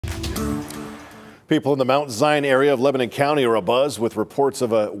People in the Mount Zion area of Lebanon County are abuzz with reports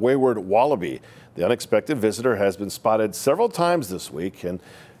of a wayward wallaby. The unexpected visitor has been spotted several times this week, and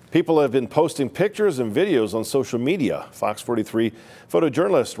people have been posting pictures and videos on social media. Fox 43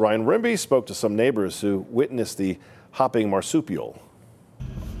 photojournalist Ryan Rimby spoke to some neighbors who witnessed the hopping marsupial.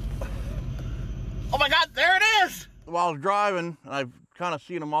 Oh my God, there it is! While I was driving, I've kind of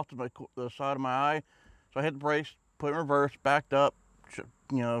seen him off to the side of my eye, so I hit the brakes, put it in reverse, backed up,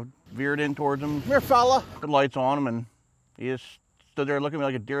 veered in towards him. Here, fella. Put lights on him, and he just stood there looking at me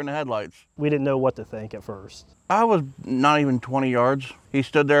like a deer in the headlights. We didn't know what to think at first. I was not even 20 yards. He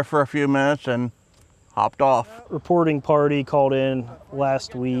stood there for a few minutes and hopped off. Reporting party called in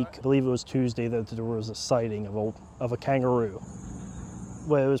last week, I believe it was Tuesday, that there was a sighting of a kangaroo.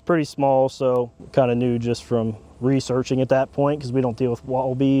 Well, it was pretty small, so kind of knew just from researching at that point, because we don't deal with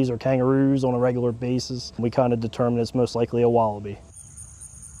wallabies or kangaroos on a regular basis. We kind of determined it's most likely a wallaby.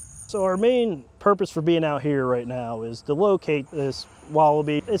 So our main purpose for being out here right now is to locate this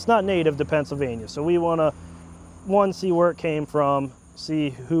wallaby. It's not native to Pennsylvania, so we want to, one, see where it came from,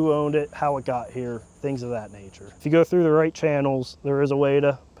 see who owned it, how it got here, things of that nature. If you go through the right channels, there is a way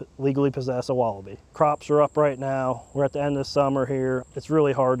to legally possess a wallaby. Crops are up right now. We're at the end of summer here. It's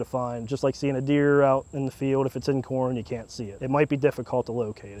really hard to find. Just like seeing a deer out in the field, if it's in corn, you can't see it. It might be difficult to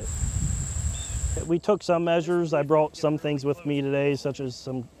locate it. We took some measures. I brought some things with me today, such as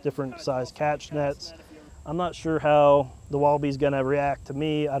some different size catch nets. I'm not sure how the wallaby's gonna react to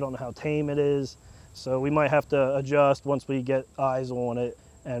me. I don't know how tame it is. So we might have to adjust once we get eyes on it.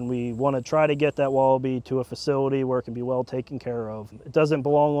 And we want to try to get that wallaby to a facility where it can be well taken care of. It doesn't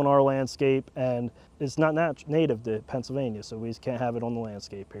belong on our landscape, and it's not native to Pennsylvania, so we just can't have it on the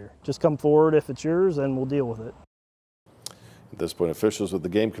landscape here. Just come forward if it's yours, and we'll deal with it. At this point, officials with the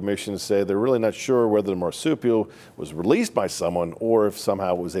Game Commission say they're really not sure whether the marsupial was released by someone or if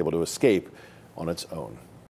somehow it was able to escape on its own.